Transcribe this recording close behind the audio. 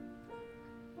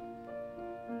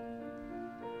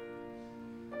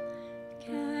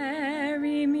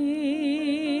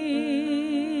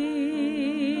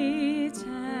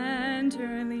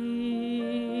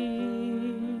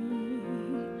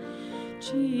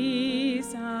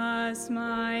Jesus,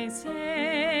 my Savior,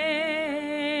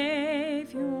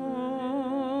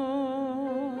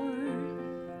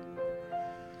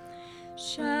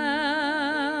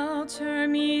 shelter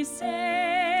me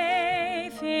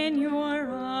safe in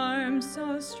your arms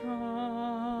so strong.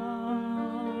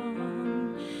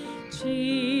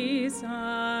 Jesus,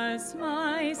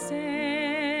 my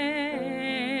Savior.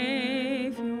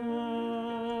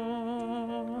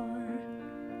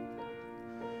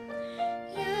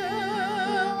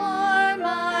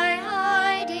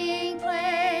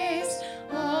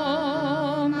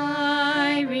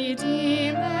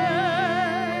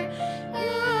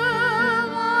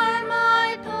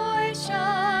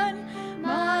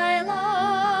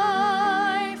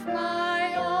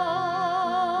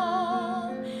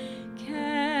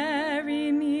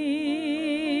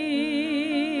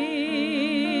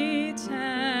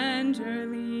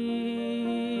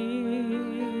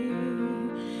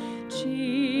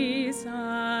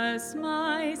 Jesus,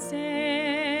 my Savior.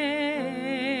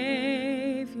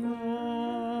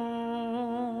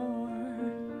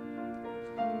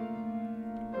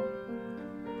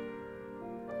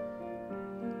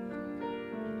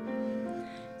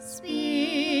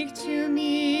 Speak to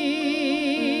me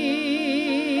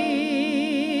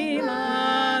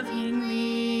lovingly,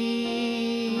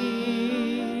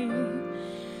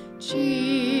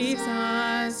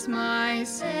 Jesus, my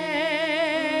Savior.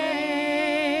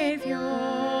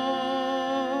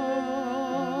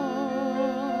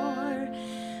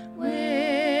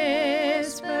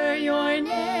 Whisper your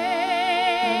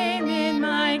name in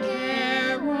my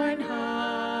careworn heart.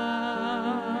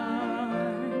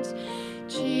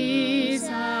 Jesus,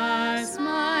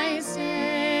 my Savior.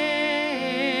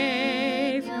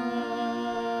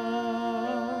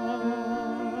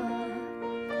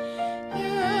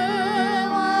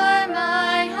 You are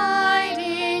my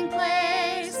hiding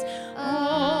place,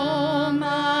 oh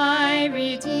my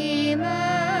Redeemer.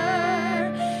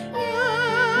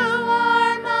 You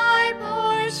are my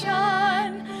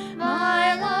portion,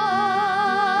 my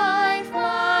life,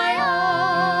 my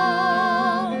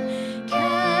all.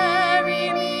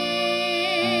 Carry me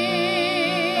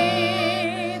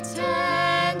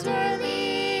tenderly,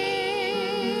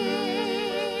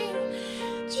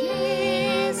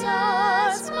 Jesus,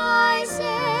 my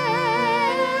Savior.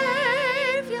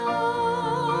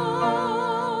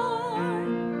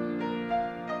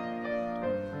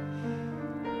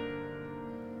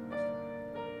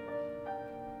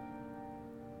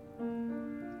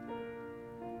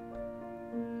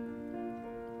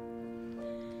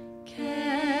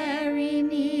 Carry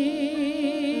me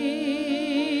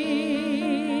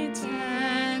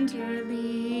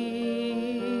tenderly,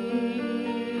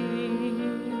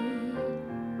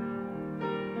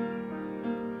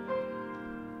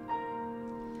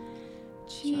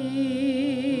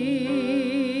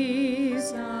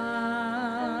 Jesus,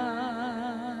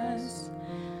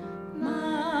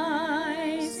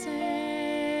 my Savior.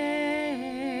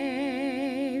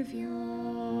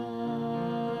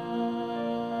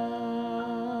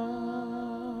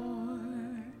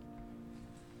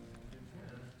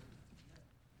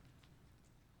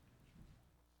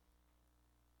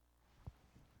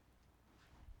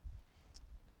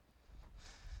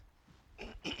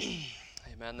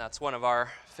 Amen. That's one of our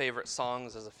favorite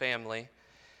songs as a family.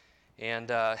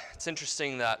 And it's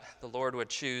interesting that the Lord would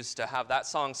choose to have that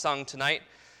song sung tonight,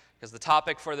 because the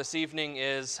topic for this evening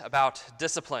is about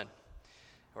discipline.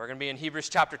 We're going to be in Hebrews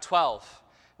chapter 12.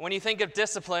 When you think of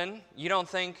discipline, you don't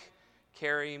think,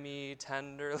 carry me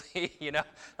tenderly.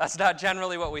 That's not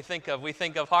generally what we think of. We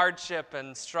think of hardship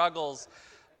and struggles.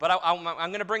 But I'm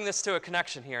going to bring this to a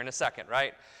connection here in a second,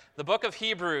 right? The book of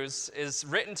Hebrews is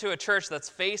written to a church that's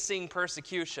facing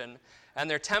persecution, and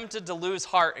they're tempted to lose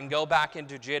heart and go back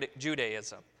into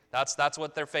Judaism. That's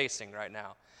what they're facing right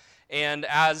now. And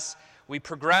as we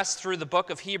progress through the book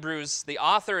of Hebrews, the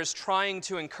author is trying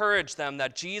to encourage them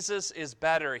that Jesus is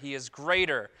better. He is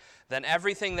greater than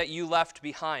everything that you left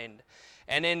behind.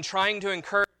 And in trying to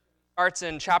encourage, he starts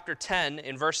in chapter 10,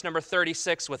 in verse number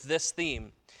 36, with this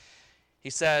theme. He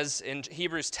says in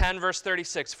Hebrews 10, verse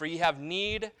 36, "For ye have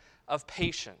need of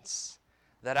patience,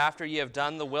 that after ye have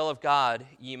done the will of God,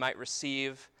 ye might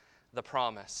receive the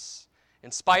promise." In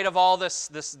spite of all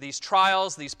these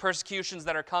trials, these persecutions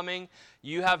that are coming,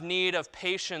 you have need of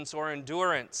patience or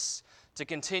endurance to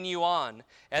continue on.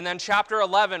 And then chapter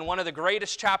 11, one of the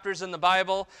greatest chapters in the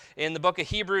Bible, in the book of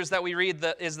Hebrews that we read,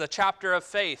 is the chapter of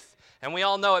faith. And we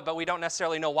all know it, but we don't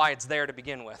necessarily know why it's there to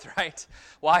begin with, right?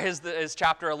 Why is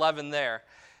chapter 11 there?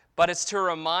 But it's to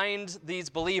remind these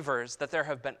believers that there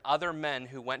have been other men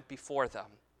who went before them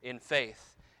in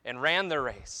faith and ran their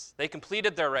race. They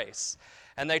completed their race.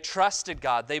 and they trusted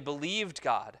God, they believed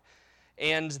God,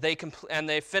 and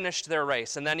they finished their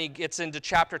race. And then he gets into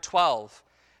chapter 12.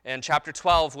 And chapter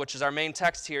 12, which is our main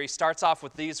text here, he starts off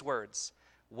with these words,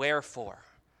 wherefore.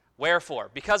 Wherefore,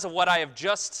 because of what I have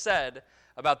just said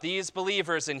about these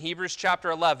believers in Hebrews chapter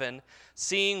 11,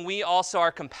 seeing we also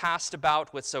are compassed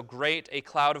about with so great a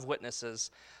cloud of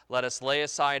witnesses, let us lay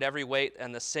aside every weight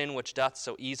and the sin which doth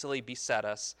so easily beset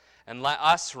us, and let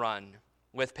us run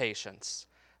with patience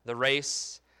the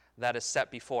race that is set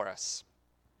before us.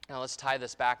 Now let's tie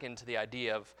this back into the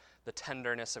idea of the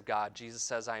tenderness of God. Jesus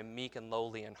says, I am meek and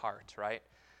lowly in heart, right?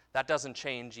 That doesn't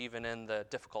change even in the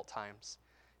difficult times,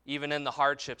 even in the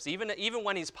hardships, even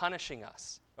when he's punishing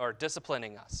us or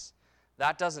disciplining us.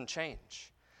 That doesn't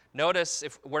change. Notice,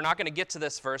 if we're not going to get to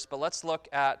this verse, but let's look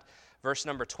at verse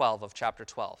number 12 of chapter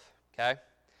 12, okay?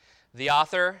 The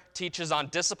author teaches on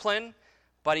discipline,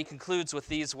 but he concludes with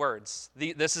these words.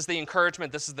 This is the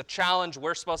encouragement, this is the challenge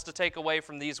we're supposed to take away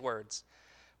from these words.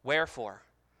 Wherefore,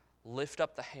 lift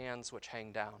up the hands which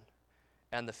hang down,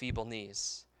 and the feeble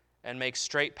knees, and make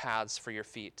straight paths for your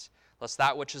feet, lest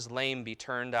that which is lame be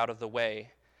turned out of the way,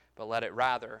 but let it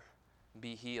rather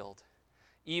be healed.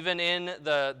 Even in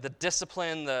the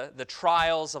discipline, the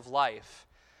trials of life,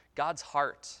 God's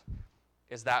heart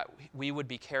is that we would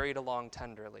be carried along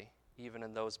tenderly, even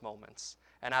in those moments.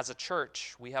 And as a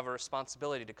church, we have a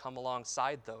responsibility to come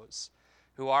alongside those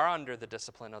who are under the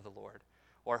discipline of the Lord,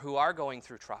 or who are going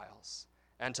through trials,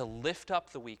 and to lift up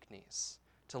the weak knees,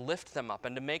 to lift them up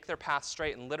and to make their path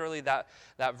straight. And literally that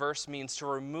verse means to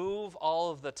remove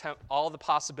all the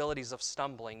possibilities of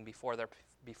stumbling before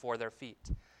their feet.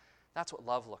 That's what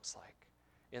love looks like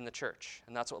in the church,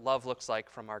 and that's what love looks like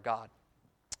from our God.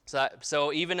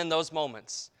 So even in those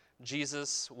moments,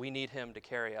 Jesus, we need him to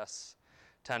carry us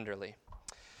tenderly.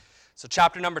 So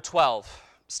chapter number 12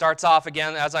 starts off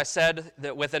again, as I said,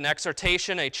 with an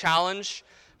exhortation, a challenge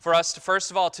for us to,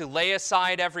 first of all, to lay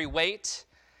aside every weight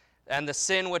and the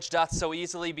sin which doth so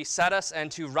easily beset us,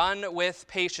 and to run with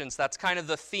patience. That's kind of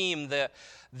the theme,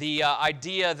 the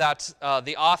idea that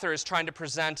the author is trying to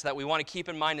present that we want to keep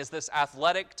in mind is this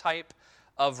athletic type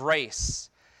of race.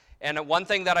 And one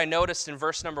thing that I noticed in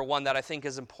verse number 1 that I think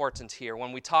is important here,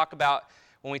 when we talk about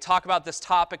this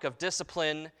topic of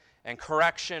discipline and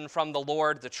correction from the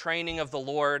Lord, the training of the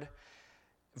Lord,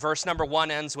 verse number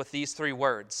 1 ends with these 3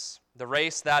 words: the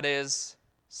race that is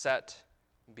set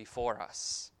before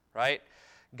us, right?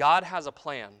 God has a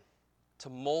plan to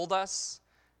mold us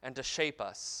and to shape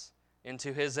us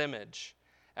into his image.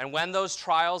 And when those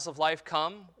trials of life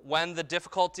come, when the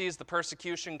difficulties, the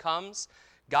persecution comes,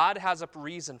 God has a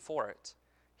reason for it.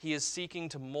 He is seeking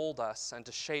to mold us and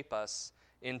to shape us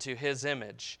into his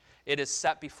image. It is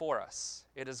set before us.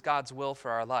 It is God's will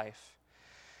for our life.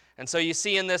 And so you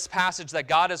see in this passage that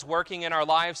God is working in our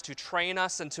lives to train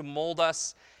us and to mold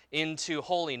us into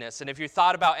holiness. And if you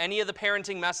thought about any of the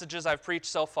parenting messages I've preached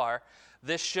so far,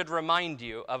 this should remind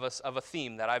you of a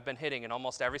theme that I've been hitting in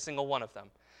almost every single one of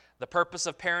them. The purpose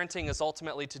of parenting is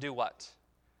ultimately to do what?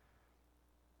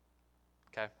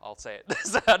 Okay, I'll say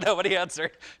it. Nobody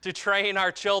answered. To train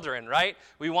our children, right?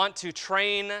 We want to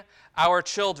train our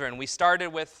children. We started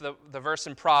with the verse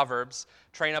in Proverbs,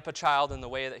 train up a child in the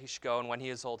way that he should go, and when he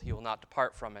is old, he will not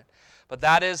depart from it. But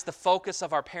that is the focus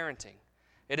of our parenting.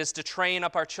 It is to train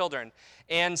up our children.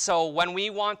 And so when we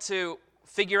want to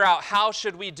figure out how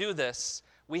should we do this,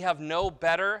 we have no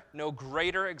better, no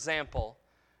greater example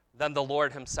than the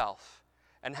Lord himself,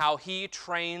 and how he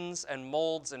trains and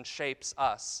molds and shapes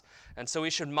us. And so we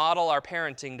should model our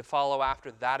parenting to follow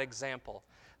after that example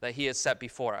that he has set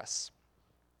before us.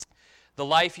 The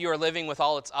life you are living, with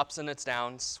all its ups and its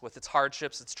downs, with its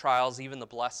hardships, its trials, even the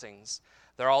blessings,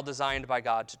 they're all designed by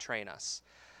God to train us.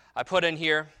 I put in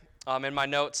here in my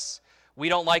notes, we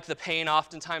don't like the pain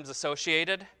oftentimes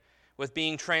associated with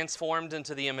being transformed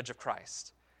into the image of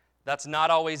Christ. That's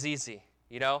not always easy,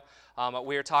 you know.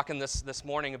 We were talking this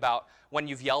morning about when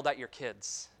you've yelled at your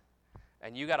kids,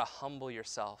 and you got to humble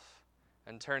yourself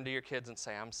and turn to your kids and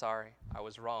say, I'm sorry, I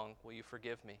was wrong, will you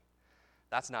forgive me?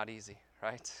 That's not easy,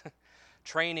 right?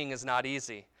 Training is not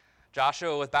easy.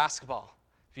 Joshua with basketball,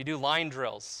 if you do line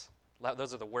drills,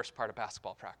 those are the worst part of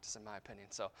basketball practice in my opinion.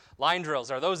 So line drills,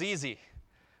 are those easy?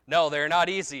 No, they're not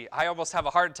easy. I almost have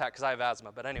a heart attack because I have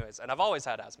asthma, but anyways, and I've always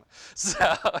had asthma.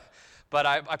 But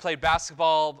I played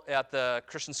basketball at the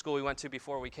Christian school we went to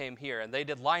before we came here, and they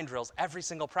did line drills every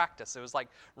single practice. It was like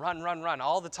run,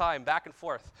 all the time, back and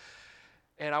forth.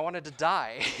 And I wanted to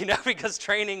die, because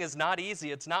training is not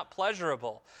easy. It's not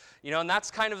pleasurable. And that's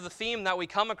kind of the theme that we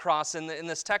come across in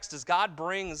this text, is God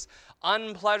brings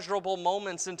unpleasurable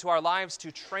moments into our lives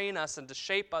to train us and to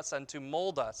shape us and to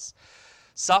mold us.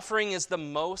 Suffering is the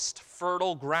most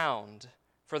fertile ground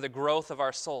for the growth of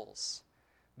our souls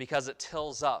because it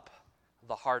tills up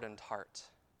the hardened heart.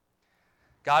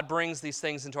 God brings these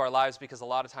things into our lives because a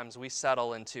lot of times we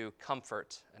settle into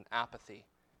comfort and apathy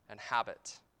and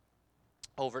habit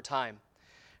over time.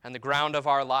 And the ground of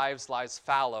our lives lies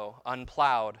fallow,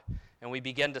 unplowed, and we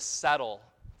begin to settle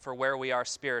for where we are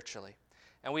spiritually.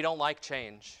 And we don't like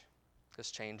change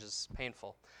because change is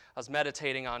painful. I was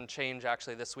meditating on change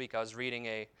actually this week. I was reading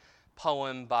a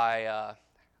poem by,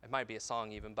 it might be a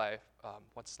song even, by,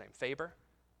 what's his name, Faber?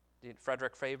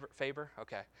 Frederick Faber?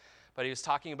 Okay. But he was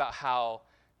talking about how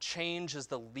change is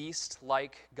the least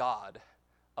like God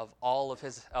of all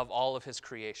of his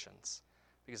creations.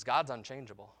 Because God's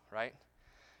unchangeable, right?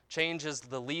 Change is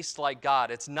the least like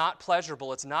God. It's not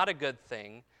pleasurable. It's not a good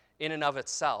thing in and of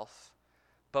itself.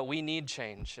 But we need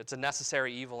change. It's a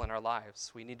necessary evil in our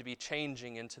lives. We need to be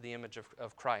changing into the image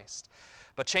of Christ.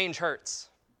 But change hurts.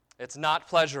 It's not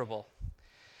pleasurable.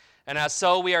 And as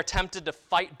so, we are tempted to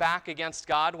fight back against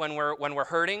God when we're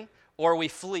hurting, or we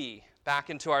flee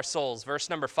back into our souls. Verse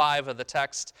number 5 of the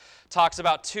text talks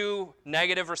about two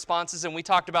negative responses, and we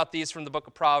talked about these from the book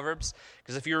of Proverbs,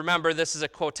 because if you remember, this is a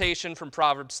quotation from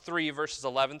Proverbs 3, verses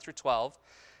 11 through 12.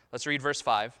 Let's read verse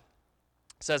 5.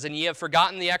 It says, "And ye have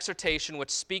forgotten the exhortation which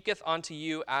speaketh unto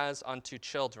you as unto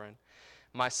children.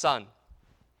 My son,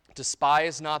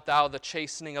 despise not thou the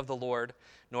chastening of the Lord,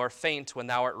 nor faint when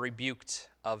thou art rebuked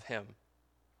of him."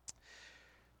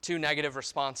 Two negative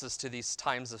responses to these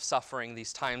times of suffering,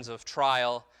 these times of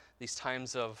trial, these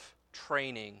times of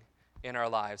training in our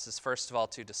lives is first of all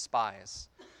to despise,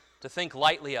 to think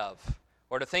lightly of,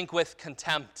 or to think with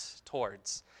contempt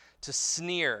towards, to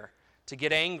sneer, to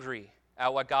get angry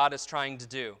at what God is trying to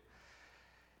do.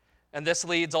 And this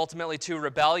leads ultimately to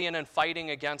rebellion and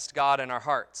fighting against God in our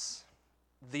hearts.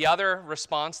 The other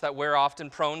response that we're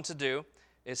often prone to do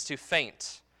is to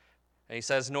faint. And he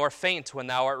says, "Nor faint when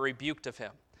thou art rebuked of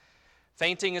him."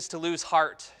 Fainting is to lose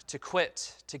heart, to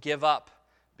quit, to give up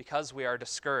because we are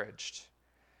discouraged.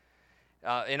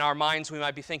 In our minds, we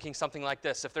might be thinking something like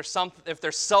this: if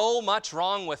there's so much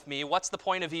wrong with me, what's the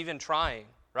point of even trying,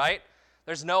 right?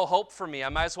 There's no hope for me. I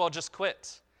might as well just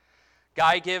quit.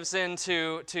 Guy gives in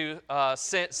to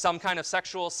sin, some kind of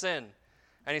sexual sin,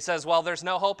 and he says, well, there's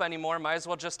no hope anymore. Might as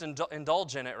well just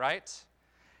indulge in it, right?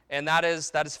 And that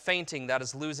is fainting. That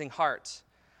is losing heart.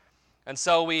 And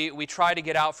so we try to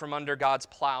get out from under God's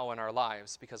plow in our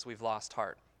lives because we've lost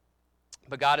heart.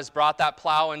 But God has brought that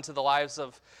plow into the lives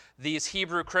of these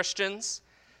Hebrew Christians,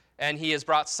 and he has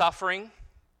brought suffering.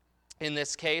 In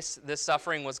this case, this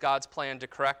suffering was God's plan to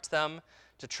correct them,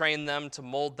 to train them, to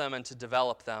mold them, and to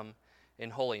develop them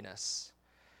in holiness.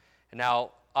 And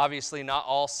now, obviously, not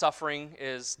all suffering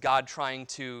is because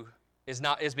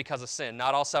of sin.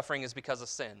 Not all suffering is because of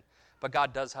sin. But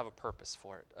God does have a purpose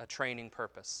for it, a training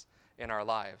purpose in our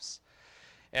lives.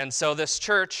 And so this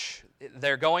church,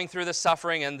 they're going through this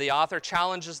suffering, and the author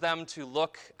challenges them to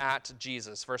look at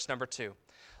Jesus. Verse number 2.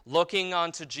 "Looking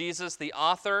unto Jesus, the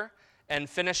author and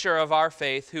finisher of our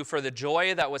faith, who for the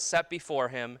joy that was set before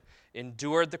him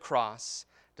endured the cross,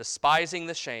 despising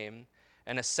the shame,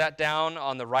 and is set down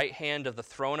on the right hand of the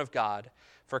throne of God.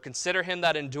 For consider him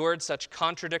that endured such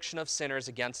contradiction of sinners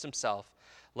against himself,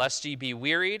 lest ye be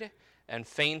wearied and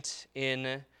faint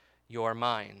in your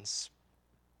minds."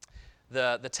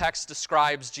 The text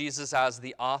describes Jesus as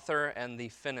the author and the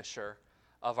finisher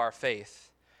of our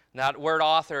faith. And that word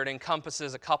author, it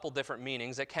encompasses a couple different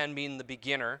meanings. It can mean the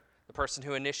beginner, the person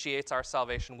who initiates our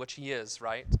salvation, which he is,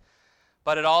 right?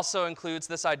 But it also includes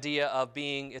this idea of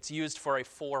it's used for a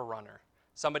forerunner,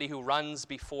 somebody who runs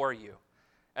before you.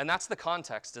 And that's the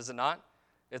context, is it not?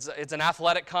 It's an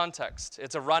athletic context.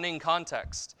 It's a running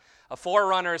context. A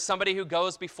forerunner is somebody who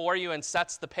goes before you and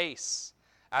sets the pace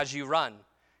as you run.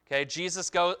 Okay, Jesus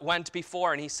went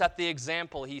before and he set the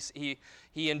example. He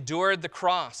endured the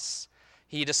cross.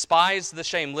 He despised the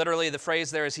shame. Literally, the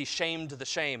phrase there is he shamed the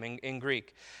shame in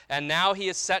Greek. And now he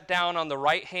is set down on the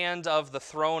right hand of the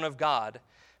throne of God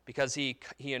because he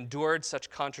endured such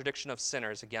contradiction of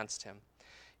sinners against him.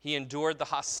 He endured the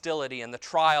hostility and the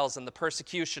trials and the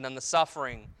persecution and the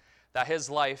suffering that his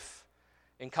life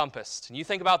encompassed. And you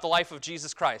think about the life of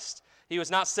Jesus Christ. He was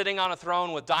not sitting on a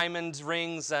throne with diamond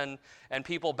rings and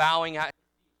people bowing at him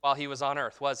while he was on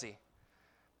earth, was he?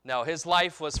 No, his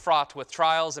life was fraught with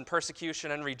trials and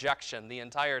persecution and rejection the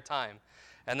entire time.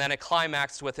 And then it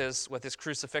climaxed with his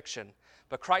crucifixion.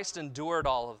 But Christ endured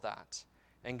all of that.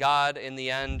 And God, in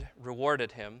the end,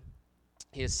 rewarded him.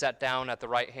 He is set down at the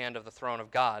right hand of the throne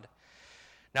of God.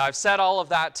 Now, I've said all of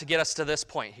that to get us to this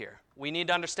point here. We need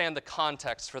to understand the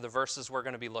context for the verses we're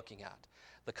going to be looking at.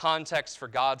 the context for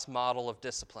God's model of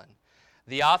discipline.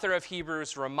 The author of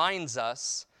Hebrews reminds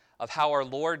us of how our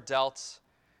Lord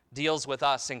deals with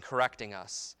us in correcting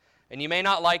us. And you may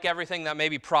not like everything that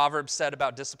maybe Proverbs said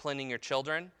about disciplining your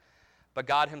children, but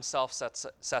God himself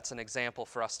sets an example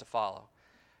for us to follow.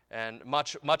 And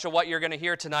much of what you're going to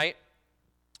hear tonight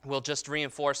will just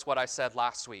reinforce what I said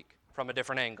last week from a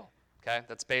different angle. Okay?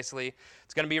 That's basically,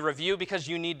 it's going to be a review because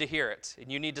you need to hear it,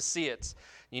 and you need to see it.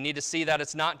 You need to see that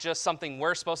it's not just something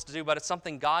we're supposed to do, but it's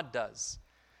something God does.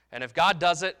 And if God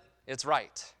does it, it's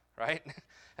right?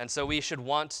 And so we should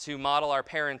want to model our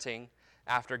parenting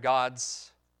after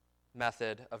God's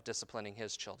method of disciplining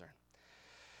his children.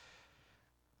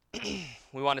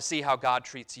 We want to see how God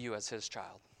treats you as his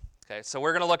child. Okay, so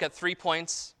we're going to look at 3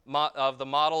 points of the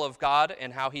model of God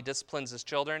and how he disciplines his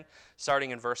children,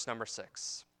 starting in verse number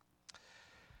 6.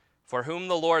 For whom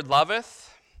the Lord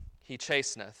loveth, he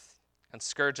chasteneth, and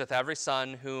scourgeth every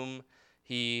son whom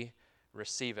he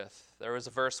receiveth. There was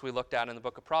a verse we looked at in the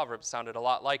book of Proverbs, sounded a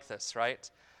lot like this, right?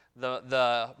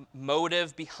 The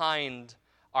motive behind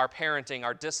our parenting,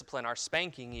 our discipline, our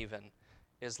spanking even,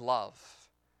 is love.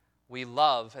 We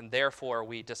love, and therefore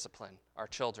we discipline our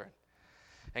children.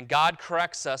 And God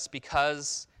corrects us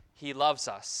because he loves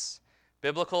us.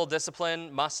 Biblical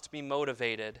discipline must be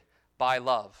motivated by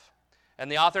love. And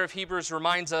the author of Hebrews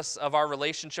reminds us of our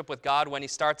relationship with God when he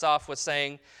starts off with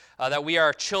saying that we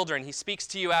are children. He speaks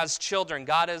to you as children.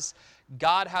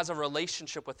 God has a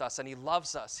relationship with us, and he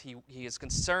loves us. He is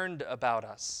concerned about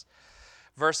us.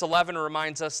 Verse 11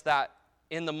 reminds us that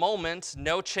in the moment,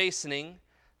 no chastening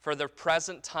for the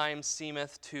present time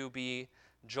seemeth to be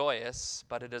joyous,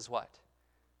 but it is what?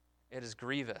 It is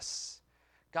grievous.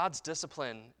 God's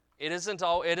discipline, it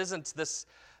isn't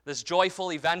this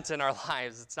joyful event in our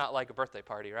lives. It's not like a birthday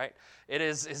party, right? It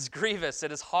is grievous.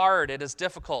 It is hard. It is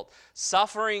difficult.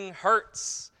 Suffering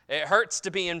hurts. It hurts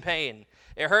to be in pain.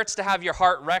 It hurts to have your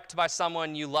heart wrecked by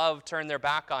someone you love turn their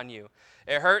back on you.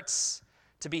 It hurts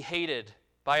to be hated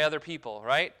by other people,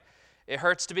 right? It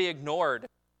hurts to be ignored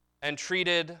and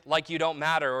treated like you don't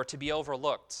matter or to be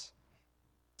overlooked.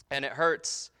 And it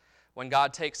hurts when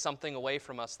God takes something away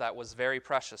from us that was very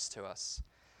precious to us.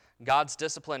 God's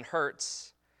discipline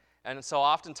hurts, and so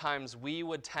oftentimes we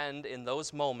would tend in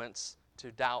those moments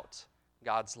to doubt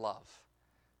God's love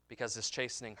because his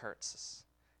chastening hurts us.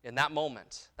 In that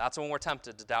moment, that's when we're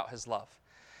tempted to doubt his love.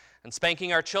 And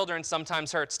spanking our children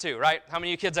sometimes hurts too, right? How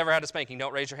many of you kids ever had a spanking?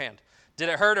 Don't raise your hand. Did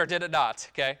it hurt or did it not?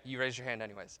 Okay, you raise your hand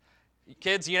anyways.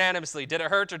 Kids, unanimously, did it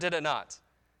hurt or did it not?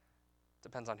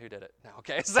 Depends on who did it. No,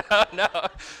 okay, so no,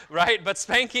 right? But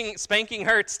spanking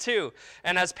hurts too.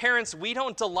 And as parents, we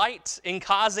don't delight in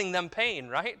causing them pain,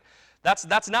 right?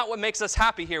 That's not what makes us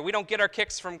happy here. We don't get our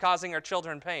kicks from causing our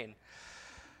children pain.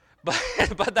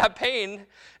 But that pain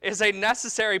is a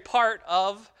necessary part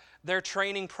of their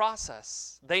training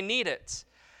process. They need it.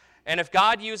 And if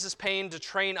God uses pain to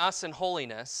train us in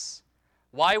holiness,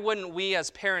 why wouldn't we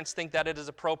as parents think that it is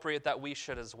appropriate that we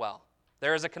should as well?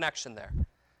 There is a connection there.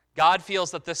 God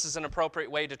feels that this is an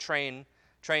appropriate way to train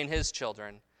his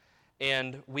children,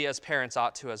 and we as parents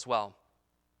ought to as well.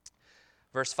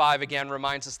 Verse 5 again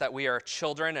reminds us that we are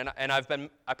children, and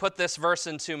I put this verse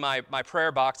into my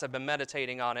prayer box. I've been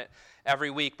meditating on it every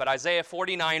week, but Isaiah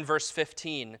 49 verse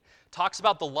 15 talks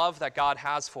about the love that God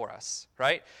has for us,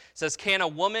 right? It says, "Can a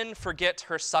woman forget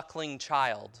her suckling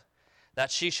child,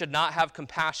 that she should not have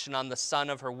compassion on the son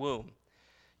of her womb?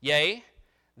 Yea,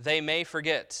 they may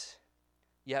forget,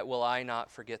 yet will I not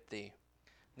forget thee."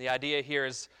 The idea here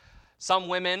is some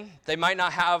women, they might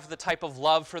not have the type of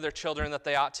love for their children that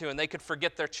they ought to, and they could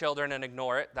forget their children and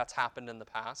ignore it. That's happened in the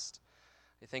past.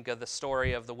 You think of the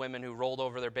story of the women who rolled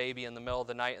over their baby in the middle of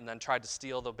the night and then tried to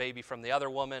steal the baby from the other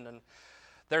woman, and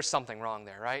there's something wrong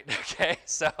there, right? Okay,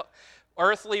 so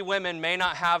earthly women may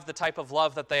not have the type of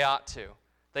love that they ought to.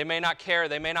 They may not care,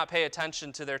 they may not pay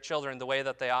attention to their children the way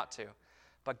that they ought to,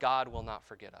 but God will not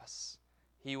forget us.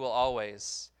 He will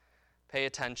always pay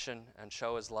attention and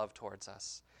show his love towards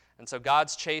us. And so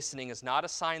God's chastening is not a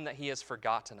sign that he has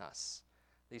forgotten us.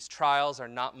 These trials are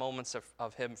not moments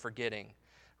of him forgetting.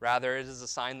 Rather, it is a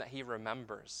sign that he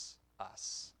remembers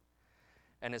us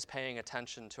and is paying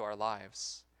attention to our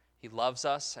lives. He loves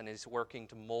us and he's working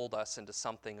to mold us into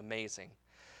something amazing.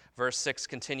 Verse 6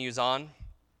 continues on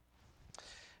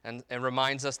and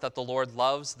reminds us that the Lord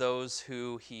loves those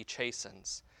who he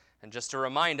chastens. And just to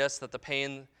remind us that the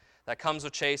pain that comes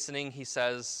with chastening, he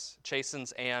says,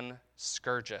 chastens and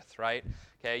scourgeth, right?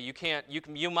 Okay,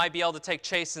 you might be able to take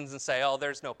chastens and say, oh,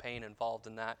 there's no pain involved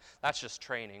in that. That's just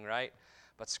training, right?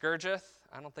 But scourgeth,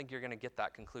 I don't think you're going to get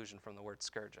that conclusion from the word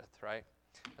scourgeth, right?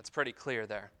 That's pretty clear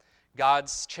there.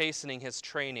 God's chastening, his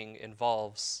training,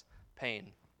 involves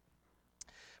pain.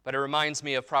 But it reminds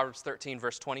me of Proverbs 13,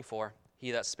 verse 24.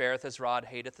 He that spareth his rod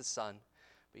hateth his son,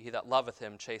 but he that loveth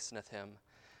him chasteneth him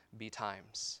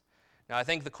betimes. Now, I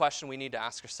think the question we need to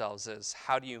ask ourselves is,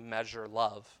 how do you measure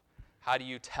love? How do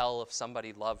you tell if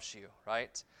somebody loves you,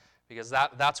 right? Because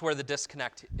that's where the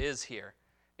disconnect is here.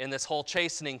 In this whole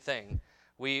chastening thing,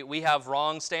 we have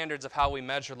wrong standards of how we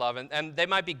measure love, and they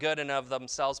might be good in and of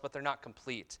themselves, but they're not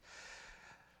complete.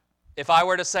 If I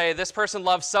were to say, this person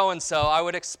loves so-and-so, I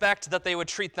would expect that they would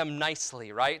treat them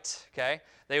nicely, right? Okay?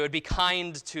 They would be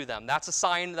kind to them. That's a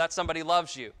sign that somebody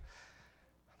loves you.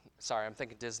 Sorry, I'm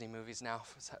thinking Disney movies now.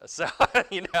 So,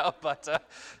 but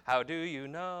how do you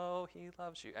know he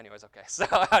loves you? Anyways, okay. So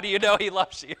how do you know he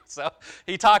loves you? So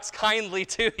he talks kindly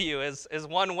to you is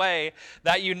one way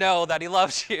that you know that he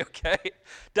loves you, okay?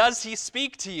 Does he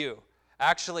speak to you?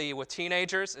 Actually, with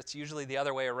teenagers, it's usually the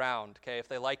other way around, okay? If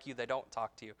they like you, they don't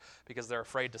talk to you because they're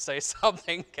afraid to say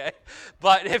something, okay?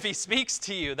 But if he speaks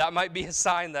to you, that might be a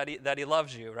sign that he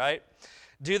loves you, right?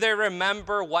 Do they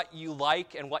remember what you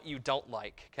like and what you don't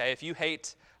like? Okay, if you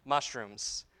hate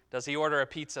mushrooms, does he order a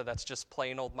pizza that's just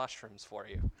plain old mushrooms for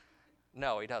you?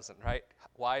 No, he doesn't, right?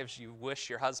 Wives, you wish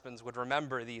your husbands would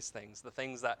remember these things, the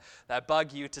things that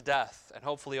bug you to death, and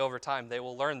hopefully over time they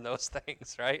will learn those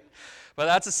things, right? But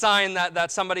that's a sign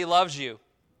that somebody loves you.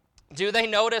 Do they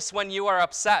notice when you are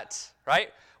upset, right?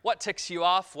 What ticks you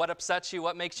off? What upsets you?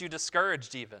 What makes you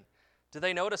discouraged even? Do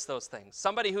they notice those things?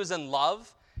 Somebody who's in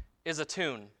love is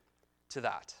attuned to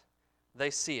that. They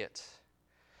see it.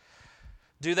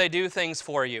 Do they do things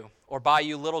for you or buy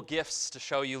you little gifts to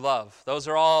show you love? Those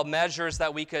are all measures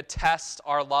that we could test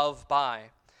our love by.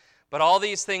 But all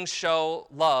these things show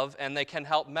love and they can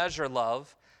help measure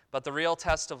love, but the real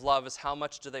test of love is how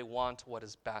much do they want what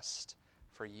is best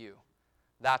for you.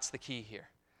 That's the key here.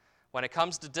 When it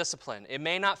comes to discipline, it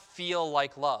may not feel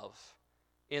like love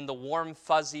in the warm,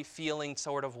 fuzzy feeling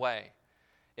sort of way.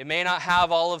 It may not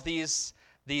have all of these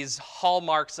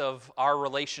hallmarks of our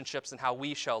relationships and how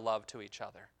we show love to each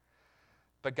other.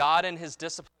 But God in his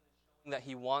discipline is showing that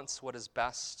he wants what is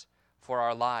best for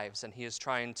our lives, and he is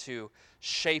trying to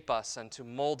shape us and to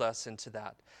mold us into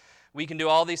that. We can do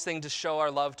all these things to show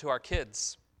our love to our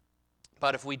kids,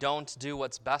 but if we don't do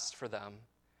what's best for them,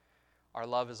 our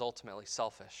love is ultimately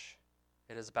selfish.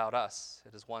 It is about us.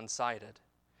 It is one-sided.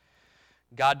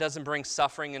 God doesn't bring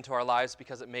suffering into our lives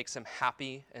because it makes him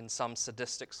happy in some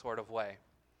sadistic sort of way.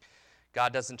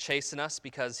 God doesn't chasten us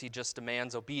because he just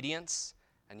demands obedience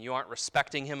and you aren't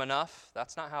respecting him enough.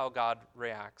 That's not how God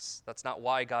reacts. That's not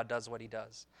why God does what he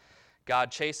does.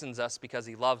 God chastens us because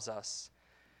he loves us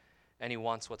and he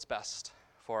wants what's best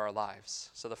for our lives.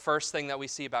 So the first thing that we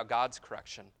see about God's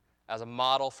correction as a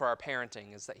model for our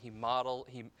parenting is that he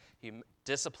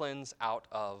disciplines out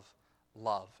of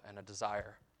love and a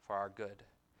desire for our good.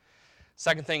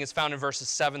 Second thing is found in verses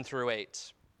 7 through 8.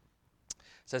 It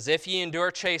says, if ye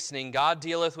endure chastening, God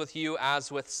dealeth with you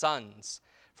as with sons.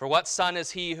 For what son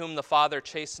is he whom the Father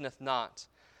chasteneth not?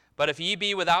 But if ye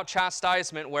be without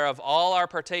chastisement, whereof all are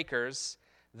partakers,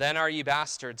 then are ye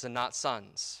bastards and not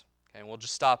sons. Okay, and we'll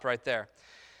just stop right there.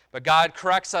 But God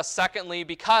corrects us, secondly,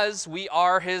 because we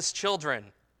are his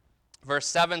children. Verse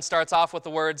 7 starts off with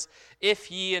the words, if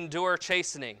ye endure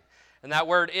chastening. And that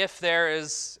word if there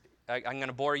is, I'm going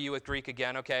to bore you with Greek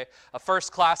again, okay? A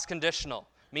first-class conditional.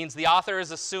 Means the author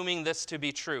is assuming this to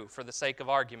be true for the sake of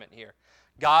argument here.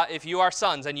 God, if you are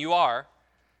sons, and you are,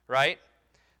 right?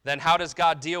 Then how does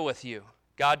God deal with you?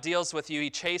 God deals with you. He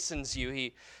chastens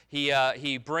you.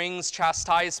 He brings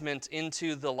chastisement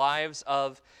into the lives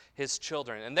of his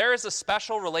children. And there is a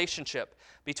special relationship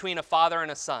between a father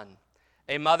and a son,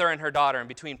 a mother and her daughter, and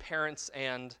between parents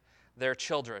and their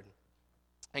children.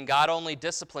 And God only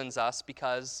disciplines us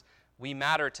because we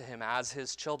matter to him as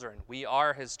his children. We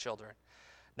are his children.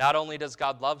 Not only does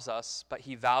God love us, but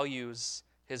he values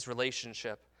his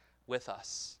relationship with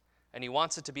us. And he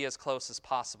wants it to be as close as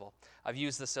possible. I've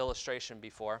used this illustration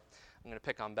before. I'm going to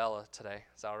pick on Bella today.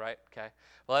 Is that all right? Okay.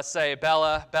 Well, let's say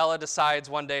Bella decides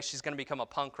one day she's going to become a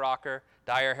punk rocker,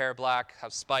 dye her hair black,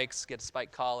 have spikes, get a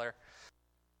spike collar,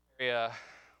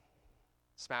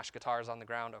 smash guitars on the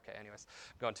ground. Okay, anyways,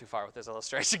 I'm going too far with this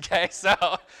illustration. Okay, so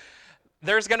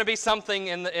there's going to be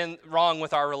something wrong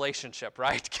with our relationship,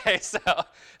 right? Okay, so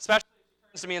especially if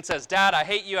she turns to me and says, Dad, I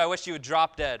hate you. I wish you would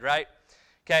drop dead, right?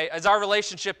 Okay, is our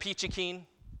relationship peachy keen?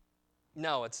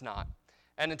 No, it's not.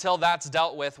 And until that's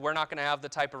dealt with, we're not going to have the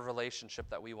type of relationship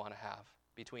that we want to have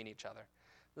between each other.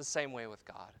 The same way with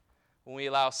God. When we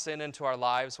allow sin into our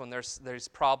lives, when there's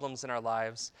problems in our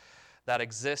lives that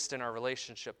exist in our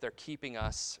relationship, they're keeping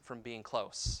us from being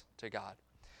close to God.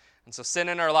 And so sin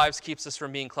in our lives keeps us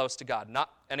from being close to God. Not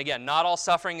all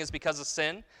suffering is because of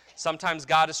sin. Sometimes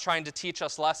God is trying to teach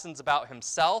us lessons about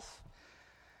himself.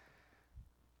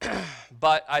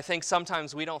 But I think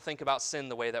sometimes we don't think about sin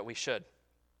the way that we should.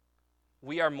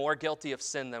 We are more guilty of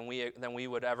sin than we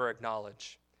would ever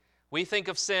acknowledge. We think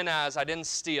of sin as, I didn't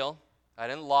steal, I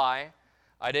didn't lie,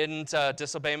 I didn't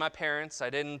disobey my parents, I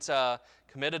didn't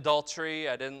commit adultery,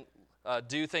 I didn't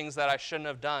do things that I shouldn't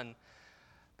have done.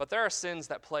 But there are sins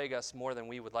that plague us more than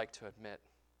we would like to admit,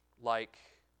 like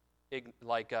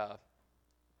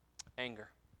anger,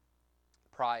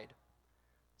 pride,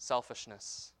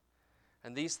 selfishness.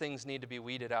 And these things need to be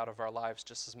weeded out of our lives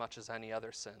just as much as any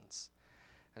other sins.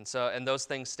 And those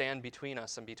things stand between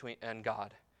us and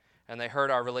God, and they hurt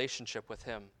our relationship with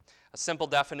him. A simple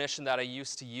definition that I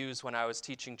used to use when I was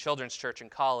teaching children's church in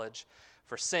college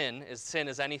for sin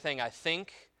is anything I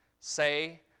think,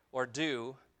 say, or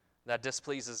do that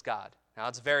displeases God. Now,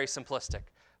 it's very simplistic,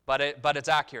 but it's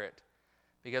accurate,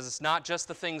 because it's not just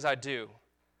the things I do.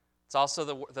 It's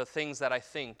also the things that I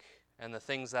think and the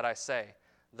things that I say.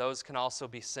 Those can also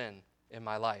be sin in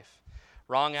my life.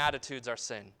 Wrong attitudes are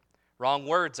sin. Wrong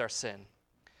words are sin.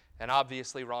 And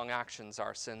obviously, wrong actions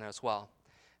are sin as well.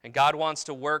 And God wants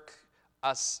to work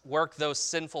those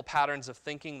sinful patterns of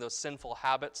thinking, those sinful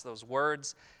habits, those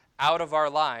words out of our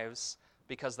lives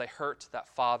because they hurt that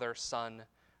father-son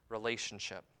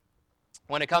relationship.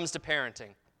 When it comes to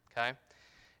parenting, okay,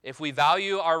 if we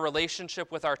value our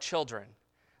relationship with our children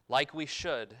like we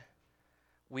should,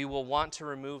 we will want to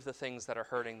remove the things that are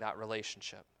hurting that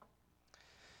relationship.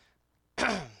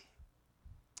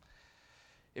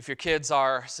 If your kids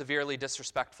are severely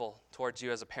disrespectful towards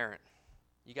you as a parent,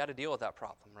 you got to deal with that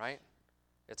problem, right?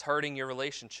 It's hurting your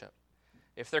relationship.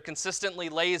 If they're consistently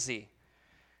lazy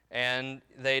and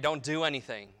they don't do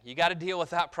anything, you got to deal with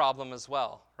that problem as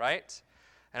well, right?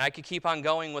 And I could keep on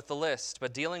going with the list,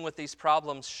 but dealing with these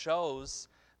problems shows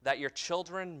that your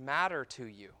children matter to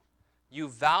you. You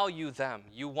value them.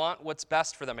 You want what's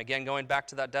best for them. Again, going back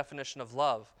to that definition of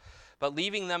love. But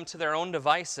leaving them to their own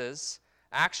devices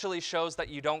actually shows that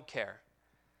you don't care.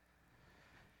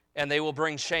 And they will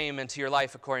bring shame into your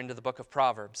life, according to the book of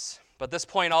Proverbs. But this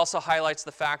point also highlights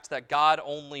the fact that God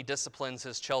only disciplines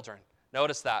his children.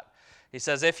 Notice that. He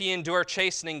says, if ye endure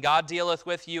chastening, God dealeth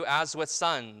with you as with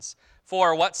sons.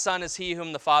 For what son is he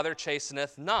whom the Father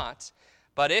chasteneth not?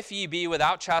 But if ye be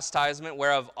without chastisement,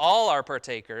 whereof all are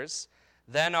partakers,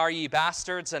 then are ye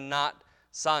bastards and not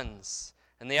sons.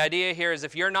 And the idea here is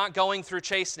if you're not going through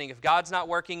chastening, if God's not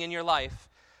working in your life,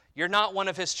 you're not one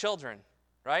of his children,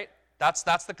 right? That's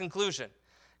the conclusion.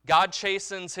 God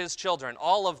chastens his children.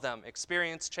 All of them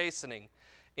experience chastening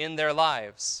in their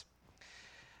lives.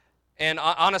 And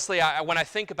honestly, when I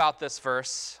think about this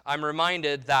verse, I'm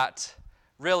reminded that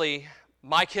really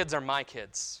my kids are my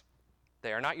kids.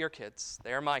 They are not your kids.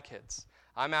 They are my kids.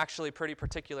 I'm actually pretty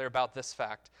particular about this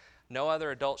fact. No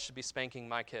other adult should be spanking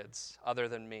my kids other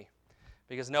than me,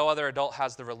 because no other adult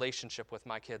has the relationship with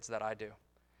my kids that I do.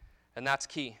 And that's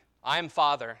key. I am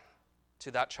father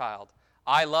to that child.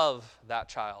 I love that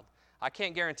child. I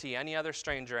can't guarantee any other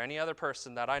stranger, any other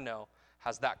person that I know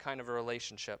has that kind of a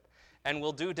relationship. And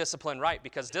will do discipline right,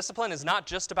 because discipline is not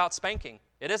just about spanking.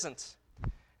 It isn't.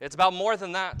 It's about more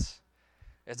than that.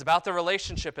 It's about the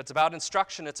relationship. It's about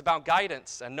instruction. It's about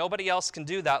guidance. And nobody else can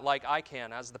do that like I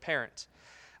can as the parent.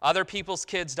 Other people's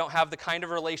kids don't have the kind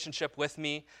of relationship with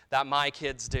me that my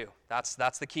kids do. That's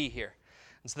the key here.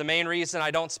 And so the main reason I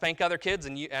don't spank other kids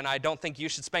and I don't think you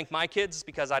should spank my kids is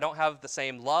because I don't have the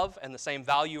same love and the same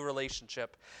value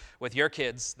relationship with your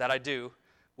kids that I do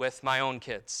with my own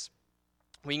kids.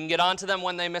 We can get on to them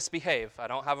when they misbehave. I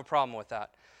don't have a problem with that.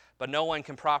 But no one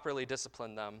can properly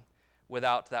discipline them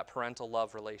without that parental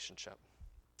love relationship.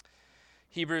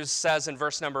 Hebrews says in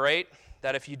verse number 8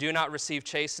 that if you do not receive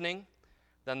chastening,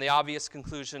 then the obvious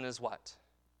conclusion is what?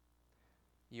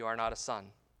 You are not a son.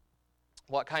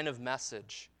 What kind of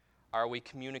message are we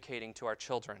communicating to our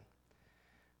children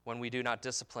when we do not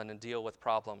discipline and deal with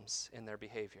problems in their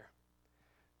behavior?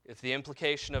 If the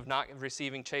implication of not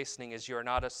receiving chastening is you're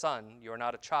not a son, you're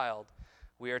not a child,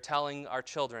 we are telling our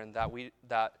children that we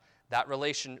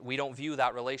don't view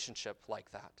that relationship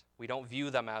like that. We don't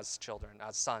view them as children,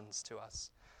 as sons to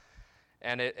us.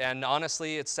 And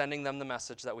honestly, it's sending them the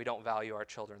message that we don't value our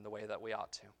children the way that we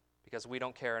ought to, because we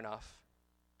don't care enough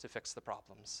to fix the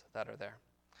problems that are there.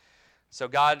 So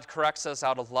God corrects us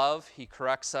out of love. He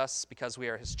corrects us because we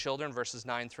are his children, verses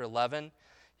 9 through 11.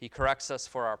 He corrects us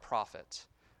for our profit,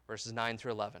 verses 9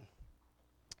 through 11.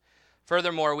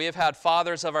 Furthermore, we have had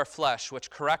fathers of our flesh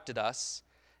which corrected us,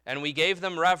 and we gave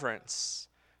them reverence.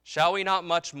 Shall we not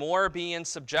much more be in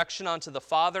subjection unto the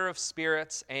Father of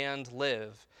spirits and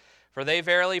live? For they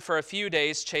verily for a few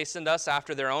days chastened us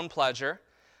after their own pleasure,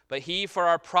 but he for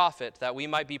our profit, that we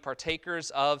might be partakers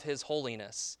of his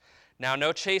holiness. Now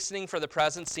no chastening for the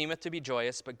present seemeth to be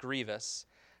joyous, but grievous.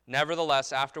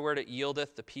 Nevertheless, afterward it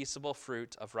yieldeth the peaceable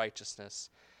fruit of righteousness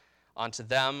unto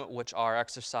them which are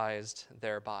exercised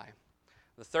thereby.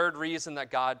 The third reason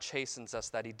that God chastens us,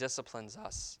 that he disciplines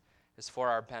us, is for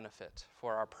our benefit,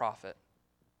 for our profit.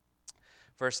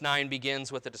 Verse 9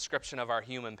 begins with a description of our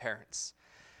human parents.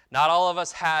 Not all of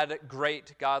us had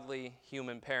great, godly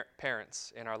human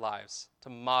parents in our lives to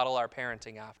model our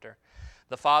parenting after.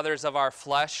 The fathers of our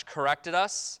flesh corrected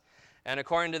us, and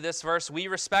according to this verse, we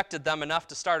respected them enough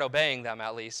to start obeying them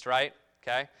at least, right?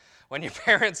 Okay? When your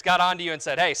parents got onto you and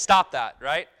said, hey, stop that,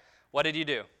 right? What did you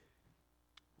do?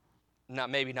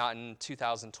 Maybe not in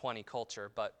 2020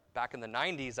 culture, but back in the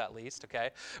 90s at least,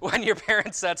 okay? When your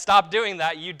parents said, stop doing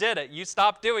that, you did it. You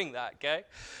stopped doing that, okay?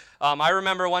 I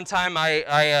remember one time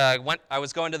I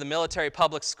was going to the military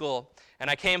public school, and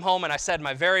I came home and I said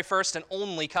my very first and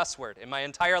only cuss word in my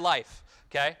entire life,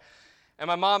 okay? And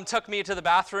my mom took me to the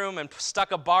bathroom and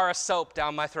stuck a bar of soap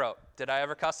down my throat. Did I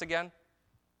ever cuss again?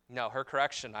 No, her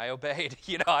correction, I obeyed.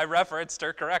 I referenced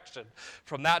her correction.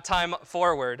 From that time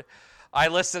forward, I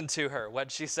listened to her when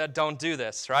she said, don't do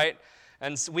this, right?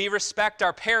 And we respect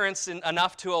our parents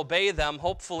enough to obey them,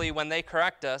 hopefully, when they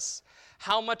correct us.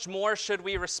 How much more should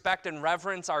we respect and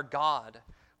reverence our God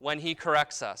when he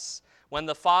corrects us, when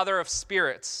the Father of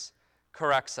spirits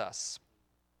corrects us?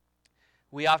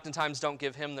 We oftentimes don't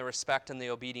give him the respect and the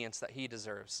obedience that he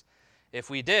deserves. If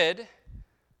we did,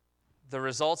 the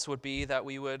results would be that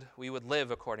we would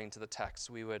live according to the text.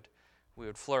 We would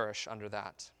flourish under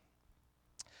that.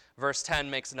 Verse 10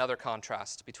 makes another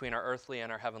contrast between our earthly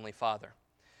and our heavenly Father.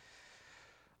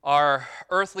 Our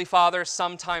earthly fathers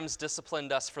sometimes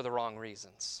disciplined us for the wrong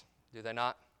reasons, do they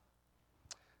not?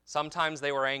 Sometimes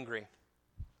they were angry,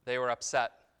 they were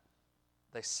upset,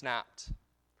 they snapped,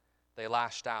 they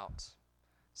lashed out.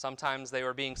 Sometimes they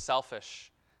were being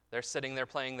selfish. They're sitting there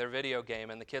playing their video game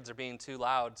and the kids are being too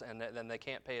loud and then they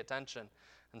can't pay attention.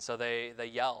 And so they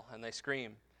yell and they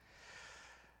scream.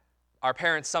 Our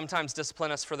parents sometimes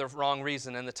discipline us for the wrong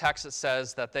reason. In the text it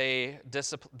says that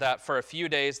that for a few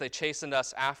days they chastened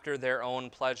us after their own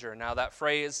pleasure. Now that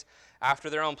phrase, after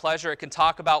their own pleasure, it can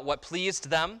talk about what pleased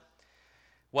them,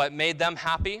 what made them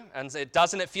happy. And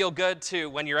doesn't it feel good to,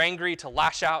 when you're angry, to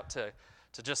lash out, to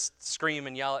just scream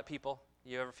and yell at people?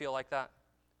 You ever feel like that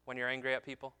when you're angry at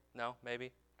people? No?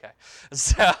 Maybe? Okay.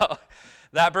 So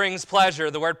that brings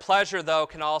pleasure. The word pleasure, though,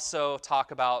 can also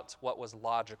talk about what was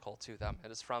logical to them.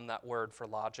 It is from that word for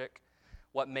logic,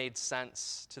 what made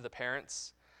sense to the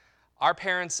parents. Our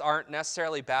parents aren't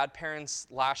necessarily bad parents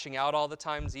lashing out all the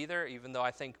times either, even though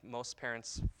I think most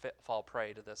parents fall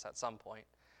prey to this at some point.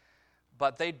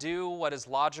 But they do what is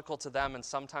logical to them, and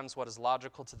sometimes what is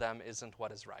logical to them isn't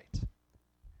what is right.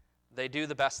 They do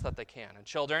the best that they can. And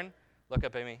children, look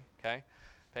up at me, okay?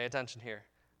 Pay attention here.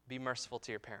 Be merciful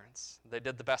to your parents. They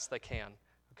did the best they can,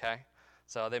 okay?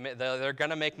 So they're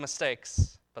going to make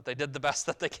mistakes, but they did the best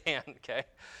that they can, okay?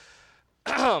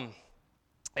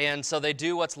 And so they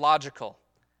do what's logical,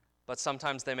 but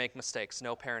sometimes they make mistakes.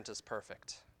 No parent is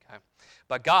perfect, okay?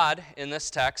 But God, in this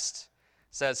text,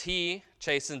 says he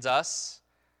chastens us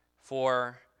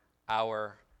for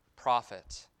our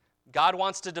profit. God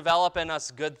wants to develop in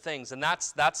us good things, and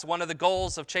that's one of the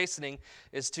goals of chastening,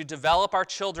 is to develop our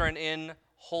children in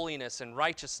holiness and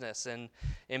righteousness and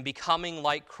in becoming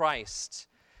like Christ.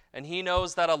 And he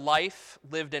knows that a life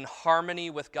lived in harmony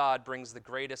with God brings the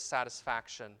greatest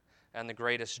satisfaction and the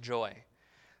greatest joy.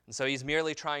 And so he's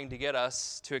merely trying to get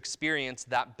us to experience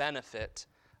that benefit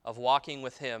of walking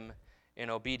with him in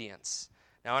obedience.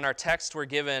 Now in our text, we're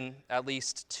given at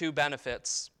least two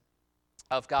benefits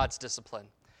of God's discipline.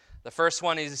 The first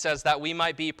one is he says that we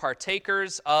might be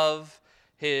partakers of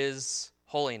his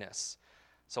holiness.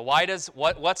 So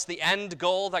what's the end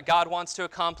goal that God wants to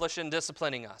accomplish in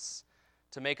disciplining us?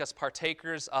 To make us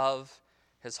partakers of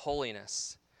his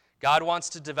holiness. God wants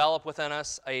to develop within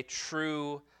us a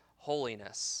true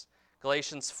holiness.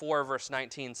 Galatians 4 verse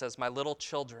 19 says, "My little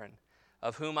children,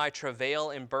 of whom I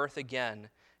travail in birth again,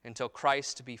 until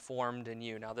Christ be formed in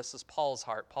you." Now this is Paul's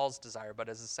heart, Paul's desire, but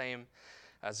it's the same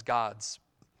as God's.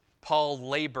 Paul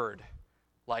labored,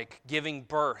 like giving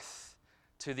birth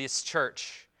to this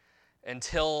church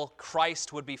until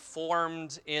Christ would be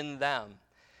formed in them.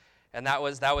 And that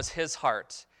was his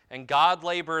heart. And God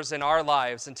labors in our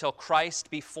lives until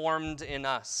Christ be formed in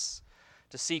us,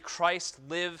 to see Christ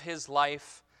live his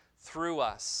life through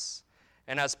us.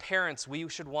 And as parents, we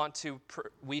should want to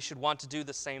do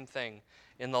the same thing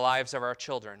in the lives of our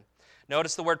children.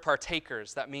 Notice the word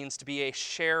partakers. That means to be a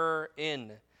sharer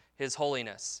in his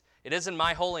holiness. It isn't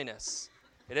my holiness.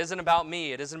 It isn't about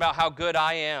me. It isn't about how good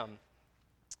I am.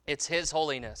 It's his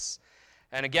holiness.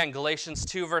 And again, Galatians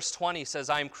 2 verse 20 says,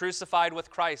 I am crucified with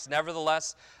Christ.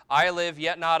 Nevertheless, I live,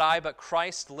 yet not I, but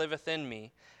Christ liveth in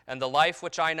me. And the life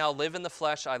which I now live in the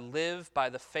flesh, I live by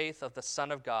the faith of the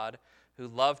Son of God, who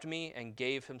loved me and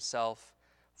gave himself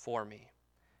for me.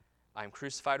 I am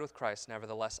crucified with Christ.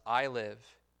 Nevertheless, I live,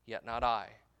 yet not I,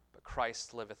 but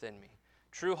Christ liveth in me.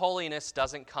 True holiness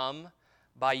doesn't come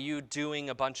by you doing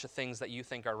a bunch of things that you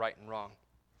think are right and wrong.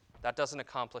 That doesn't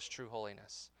accomplish true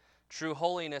holiness. True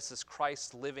holiness is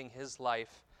Christ living his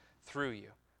life through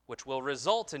you, which will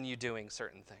result in you doing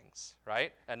certain things,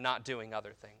 right? And not doing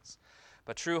other things.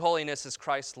 But true holiness is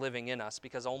Christ living in us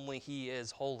because only he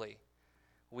is holy.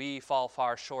 We fall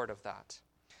far short of that.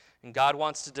 And God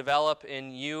wants to develop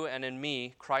in you and in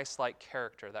me Christ-like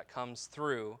character that comes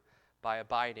through by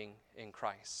abiding in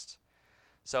Christ.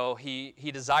 So he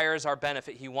desires our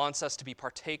benefit. He wants us to be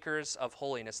partakers of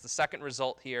holiness. The second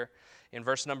result here in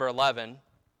verse number 11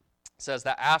 says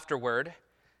that afterward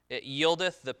it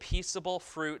yieldeth the peaceable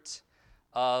fruit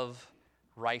of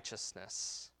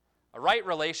righteousness. A right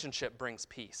relationship brings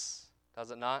peace, does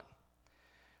it not?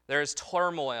 There is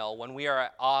turmoil when we are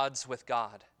at odds with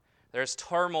God. There's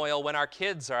turmoil when our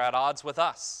kids are at odds with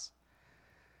us.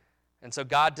 And so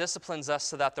God disciplines us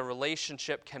so that the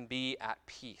relationship can be at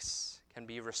peace, can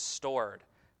be restored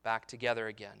back together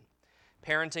again.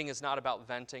 Parenting is not about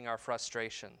venting our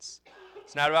frustrations.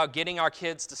 It's not about getting our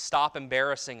kids to stop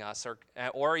embarrassing us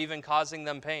or even causing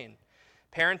them pain.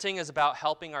 Parenting is about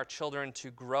helping our children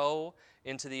to grow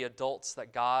into the adults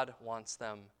that God wants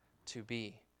them to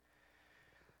be.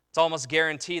 It's almost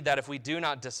guaranteed that if we do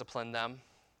not discipline them,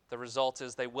 the result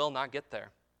is they will not get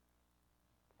there,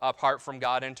 apart from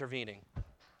God intervening.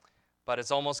 But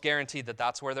it's almost guaranteed that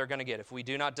that's where they're going to get. If we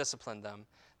do not discipline them,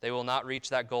 they will not reach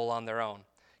that goal on their own.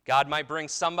 God might bring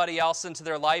somebody else into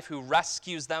their life who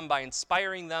rescues them by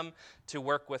inspiring them to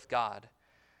work with God.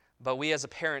 But we as a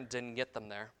parent didn't get them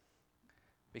there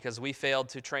because we failed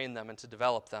to train them and to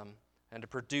develop them and to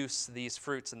produce these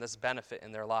fruits and this benefit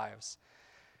in their lives.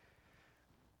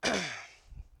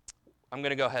 I'm going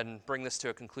to go ahead and bring this to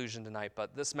a conclusion tonight,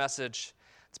 but this message,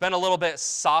 it's been a little bit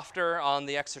softer on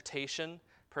the exhortation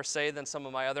per se than some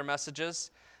of my other messages,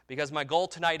 because my goal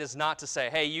tonight is not to say,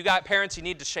 hey, you got parents, you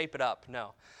need to shape it up.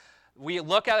 No. We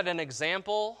look at an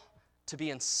example to be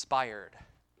inspired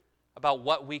about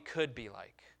what we could be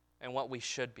like and what we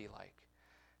should be like.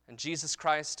 And Jesus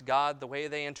Christ, God, the way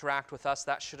they interact with us,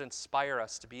 that should inspire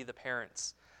us to be the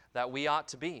parents that we ought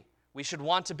to be. We should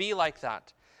want to be like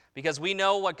that because we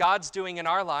know what God's doing in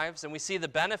our lives and we see the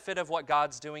benefit of what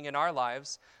God's doing in our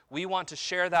lives. We want to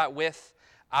share that with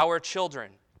our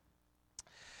children.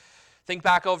 Think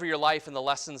back over your life and the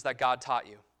lessons that God taught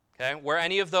you. Okay? Were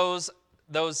any of those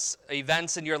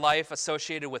events in your life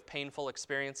associated with painful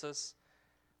experiences?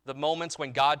 The moments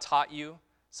when God taught you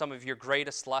some of your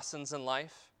greatest lessons in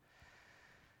life?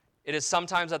 It is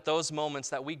sometimes at those moments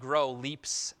that we grow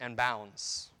leaps and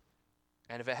bounds.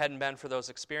 And if it hadn't been for those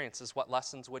experiences, what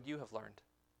lessons would you have learned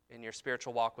in your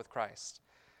spiritual walk with Christ?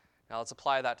 Now let's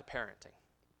apply that to parenting.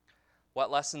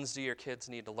 What lessons do your kids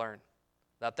need to learn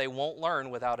that they won't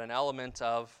learn without an element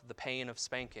of the pain of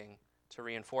spanking to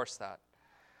reinforce that?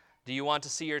 Do you want to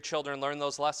see your children learn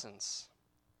those lessons?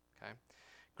 Okay.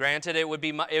 Granted, it would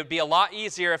be a lot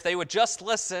easier if they would just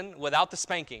listen without the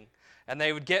spanking, and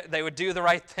they would do the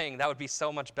right thing. That would be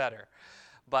so much better.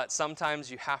 But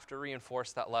sometimes you have to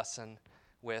reinforce that lesson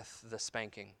with the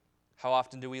spanking. How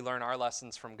often do we learn our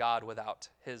lessons from God without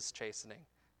his chastening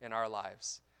in our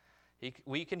lives?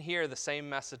 We can hear the same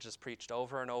messages preached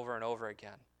over and over and over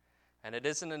again. And it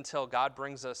isn't until God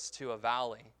brings us to a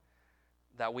valley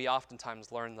that we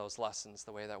oftentimes learn those lessons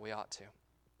the way that we ought to.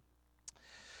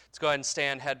 Let's go ahead and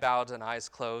stand, head bowed and eyes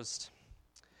closed.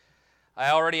 I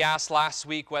already asked last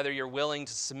week whether you're willing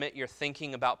to submit your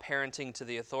thinking about parenting to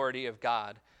the authority of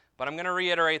God, but I'm going to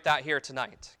reiterate that here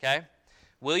tonight, okay?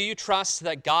 Will you trust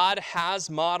that God has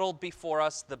modeled before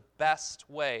us the best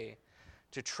way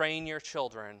to train your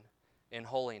children in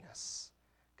holiness?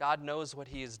 God knows what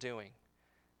he is doing,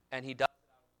 and he does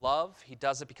it out of love. He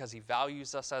does it because he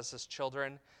values us as his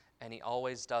children, and he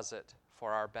always does it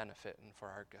for our benefit and for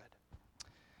our good.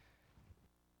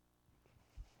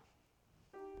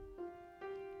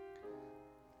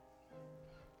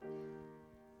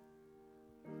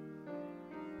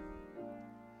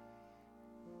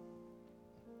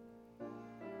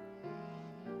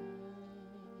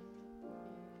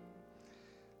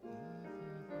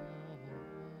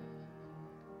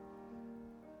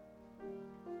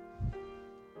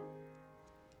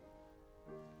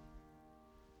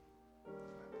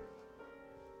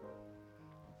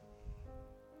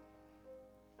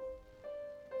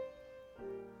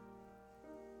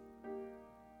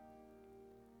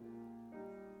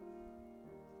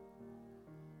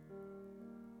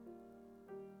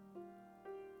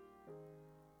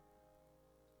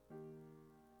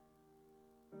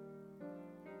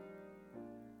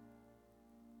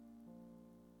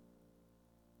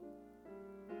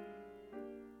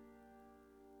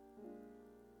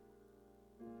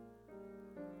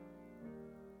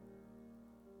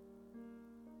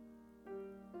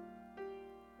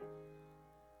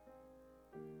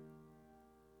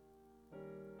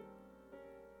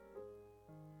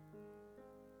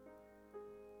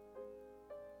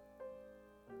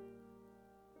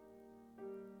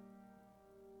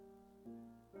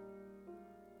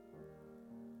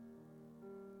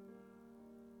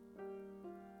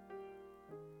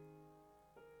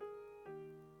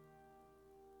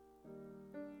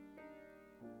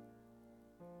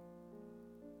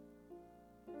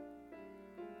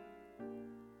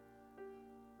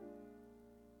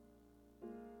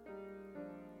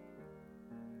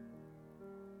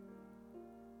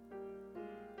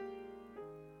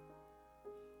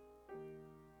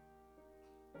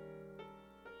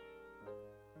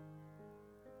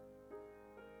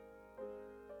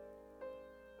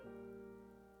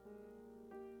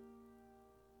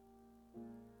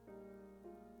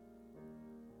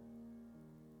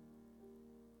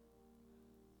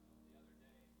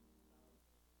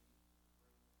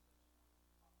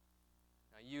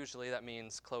 usually that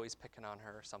means Chloe's picking on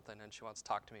her or something, and she wants to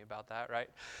talk to me about that, right?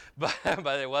 But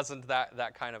it wasn't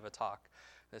that kind of a talk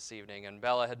this evening. And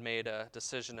Bella had made a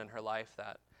decision in her life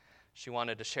that she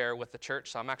wanted to share with the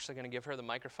church, so I'm actually going to give her the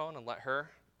microphone and let her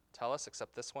tell us,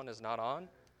 except this one is not on.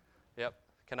 Yep.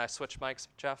 Can I switch mics,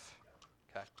 Jeff?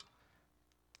 Okay.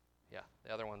 Yeah,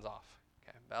 the other one's off.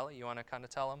 Okay. Bella, you want to kind of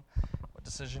tell them what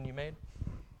decision you made?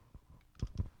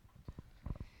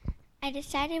 I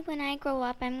decided when I grow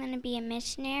up I'm going to be a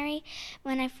missionary.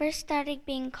 When I first started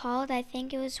being called, I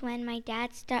think it was when my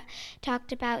dad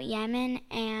talked about Yemen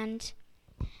and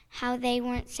how they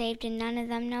weren't saved and none of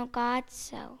them know God,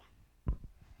 so.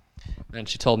 And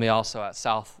she told me also at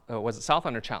South, was it South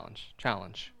Under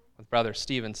Challenge with Brother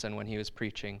Stevenson when he was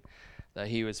preaching, that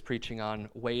he was preaching on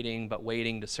waiting, but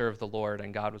waiting to serve the Lord,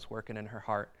 and God was working in her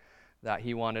heart that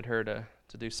he wanted her to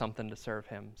do something to serve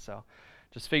him. So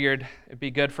just figured it'd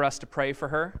be good for us to pray for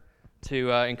her,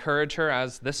 to encourage her,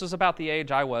 as this was about the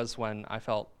age I was when I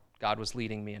felt God was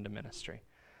leading me into ministry.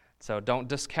 So don't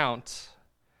discount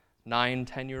 9,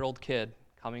 10-year-old kid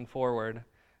coming forward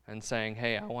and saying,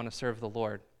 hey, I want to serve the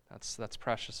Lord. That's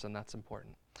precious and that's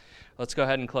important. Let's go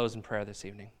ahead and close in prayer this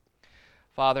evening.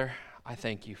 Father, I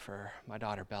thank you for my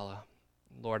daughter Bella.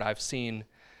 Lord, I've seen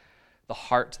the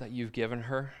heart that you've given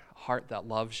her, a heart that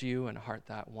loves you and a heart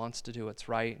that wants to do what's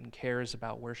right and cares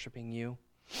about worshiping you.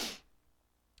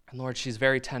 And Lord, she's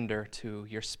very tender to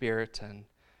your spirit and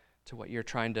to what you're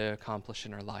trying to accomplish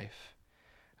in her life.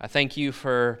 I thank you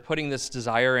for putting this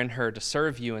desire in her to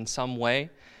serve you in some way.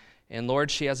 And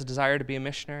Lord, she has a desire to be a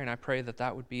missionary, and I pray that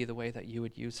that would be the way that you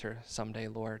would use her someday,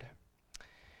 Lord.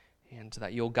 And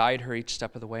that you'll guide her each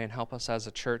step of the way and help us as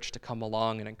a church to come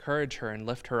along and encourage her and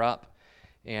lift her up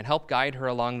and help guide her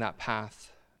along that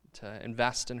path, to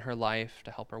invest in her life,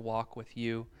 to help her walk with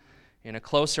you in a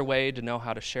closer way, to know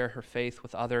how to share her faith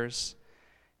with others,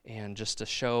 and just to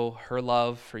show her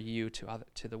love for you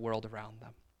to the world around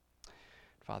them.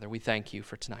 Father, we thank you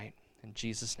for tonight. In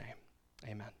Jesus' name,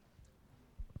 amen.